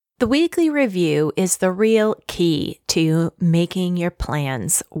The weekly review is the real key to making your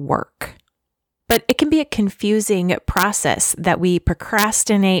plans work. But it can be a confusing process that we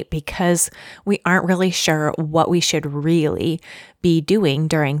procrastinate because we aren't really sure what we should really be doing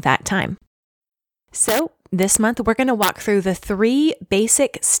during that time. So this month, we're going to walk through the 3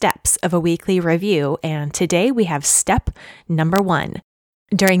 basic steps of a weekly review. And today we have step number 1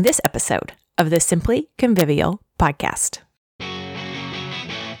 during this episode of the Simply Convivial podcast.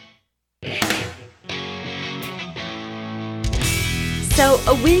 So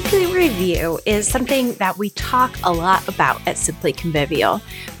a weekly review is something that we talk a lot about at Simply Convivial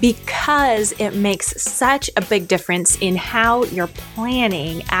because it makes such a big difference in how your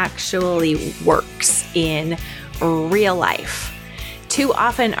planning actually works in real life. Too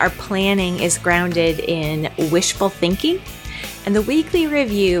often our planning is grounded in wishful thinking, and the weekly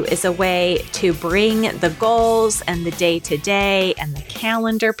review is a way to bring the goals and the day-to-day and the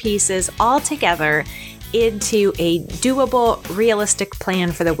calendar pieces all together into a doable, realistic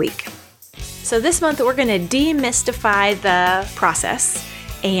plan for the week. So this month, we're going to demystify the process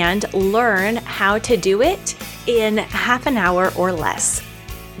and learn how to do it in half an hour or less.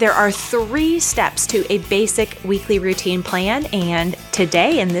 There are 3 steps to a basic weekly routine plan, and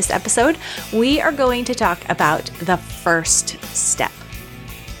today in this episode, we are going to talk about the first step.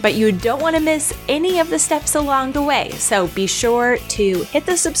 But you don't want to miss any of the steps along the way, so be sure to hit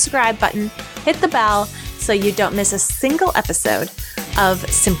the subscribe button, hit the bell, so you don't miss a single episode of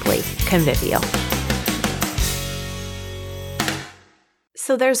Simply Convivial.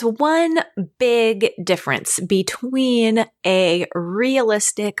 So there's one big difference between a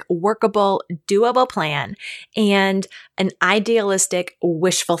realistic, workable, doable plan and an idealistic,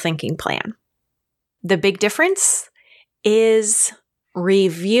 wishful thinking plan. The big difference is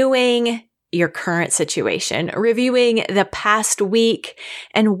reviewing your current situation, reviewing the past week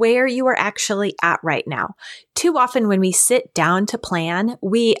and where you are actually at right now. Too often when we sit down to plan,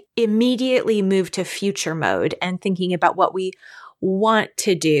 we immediately move to future mode and thinking about what we want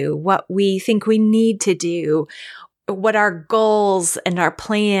to do, what we think we need to do, what our goals and our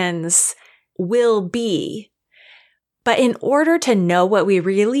plans will be. But in order to know what we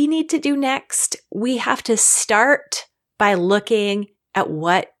really need to do next, we have to start by looking at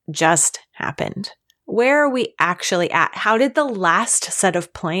what just happened. Where are we actually at? How did the last set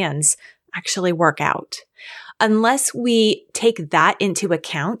of plans actually work out? Unless we take that into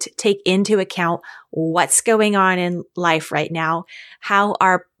account, take into account what's going on in life right now, how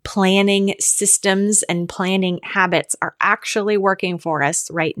our planning systems and planning habits are actually working for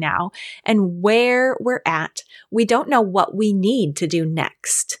us right now, and where we're at, we don't know what we need to do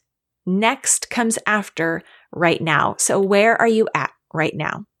next. Next comes after right now. So where are you at right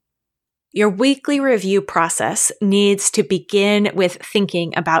now? Your weekly review process needs to begin with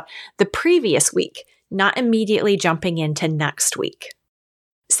thinking about the previous week, not immediately jumping into next week.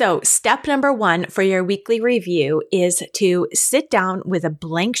 So step number 1 for your weekly review is to sit down with a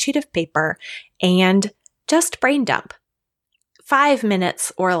blank sheet of paper and just brain dump. 5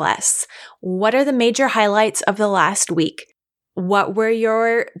 minutes or less. What are the major highlights of the last week? What were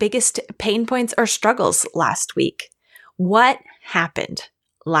your biggest pain points or struggles last week? What happened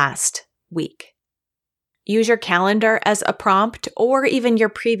last week? Use your calendar as a prompt or even your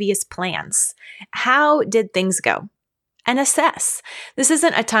previous plans. How did things go? And assess. This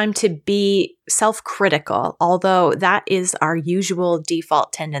isn't a time to be self-critical, although that is our usual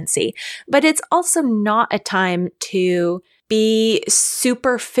default tendency. But it's also not a time to be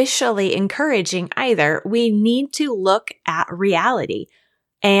superficially encouraging either. We need to look at reality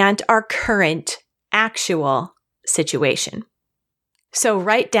and our current actual situation. So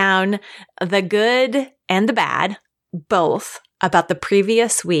write down the good and the bad, both, about the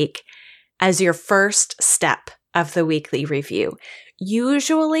previous week as your first step of the weekly review.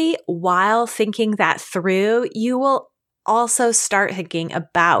 Usually, while thinking that through, you will also start thinking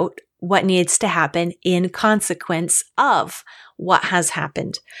about what needs to happen in consequence of what has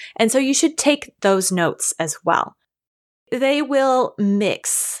happened. And so you should take those notes as well. They will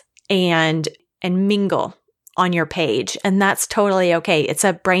mix and mingle on your page, and that's totally okay. It's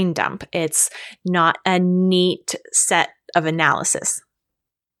a brain dump. It's not a neat set of analysis.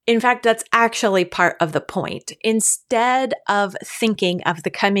 In fact, that's actually part of the point. Instead of thinking of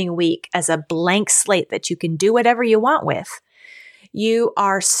the coming week as a blank slate that you can do whatever you want with, you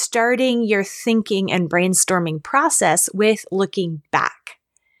are starting your thinking and brainstorming process with looking back.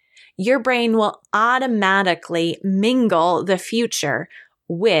 Your brain will automatically mingle the future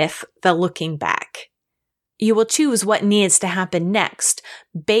with the looking back. You will choose what needs to happen next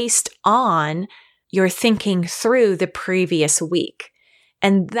based on your thinking through the previous week.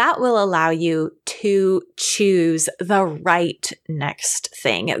 And that will allow you to choose the right next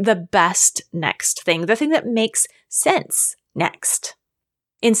thing, the best next thing, the thing that makes sense next,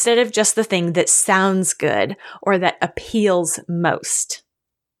 instead of just the thing that sounds good or that appeals most.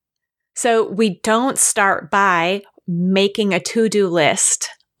 So we don't start by making a to-do list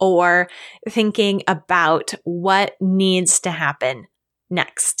or thinking about what needs to happen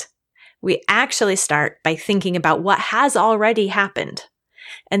next. We actually start by thinking about what has already happened.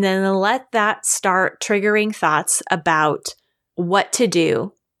 And then let that start triggering thoughts about what to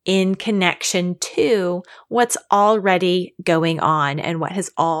do in connection to what's already going on and what has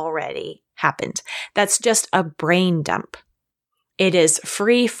already happened. That's just a brain dump. It is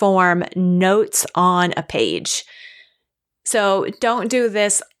free form notes on a page. So don't do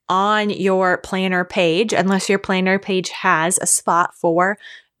this on your planner page unless your planner page has a spot for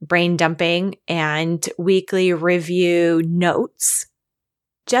brain dumping and weekly review notes.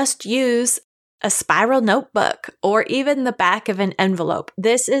 Just use a spiral notebook or even the back of an envelope.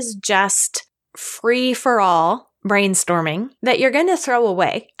 This is just free for all brainstorming that you're going to throw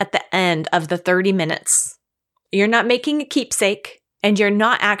away at the end of the 30 minutes. You're not making a keepsake and you're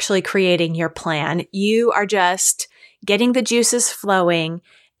not actually creating your plan. You are just getting the juices flowing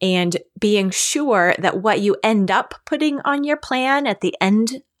and being sure that what you end up putting on your plan at the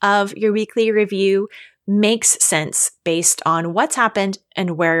end of your weekly review makes sense based on what's happened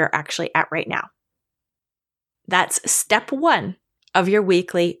and where you're actually at right now. That's step 1 of your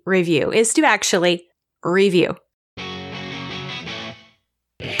weekly review, is to actually review.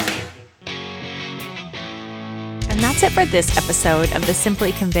 And that's it for this episode of the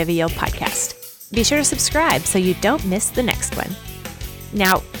Simply Convivial podcast. Be sure to subscribe so you don't miss the next one.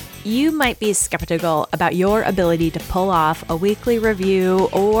 Now, you might be skeptical about your ability to pull off a weekly review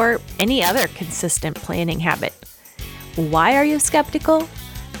or any other consistent planning habit. Why are you skeptical?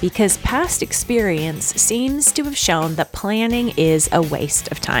 Because past experience seems to have shown that planning is a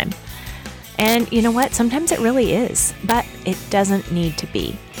waste of time. And you know what? Sometimes it really is, but it doesn't need to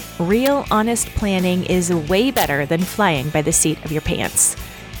be. Real, honest planning is way better than flying by the seat of your pants.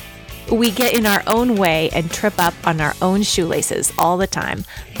 We get in our own way and trip up on our own shoelaces all the time,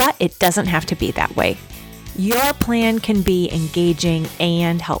 but it doesn't have to be that way. Your plan can be engaging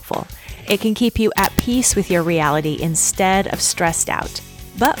and helpful. It can keep you at peace with your reality instead of stressed out.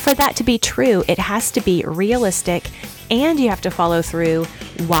 But for that to be true, it has to be realistic and you have to follow through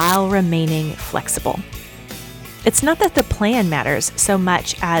while remaining flexible. It's not that the plan matters so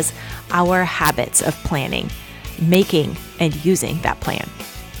much as our habits of planning, making and using that plan.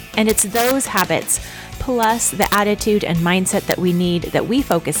 And it's those habits, plus the attitude and mindset that we need that we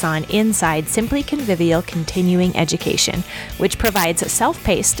focus on inside Simply Convivial Continuing Education, which provides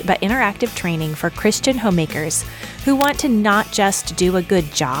self-paced but interactive training for Christian homemakers who want to not just do a good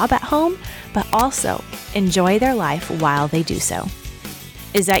job at home, but also enjoy their life while they do so.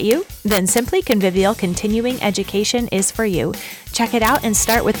 Is that you? Then Simply Convivial Continuing Education is for you. Check it out and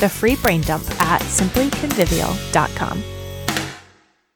start with the free brain dump at simplyconvivial.com.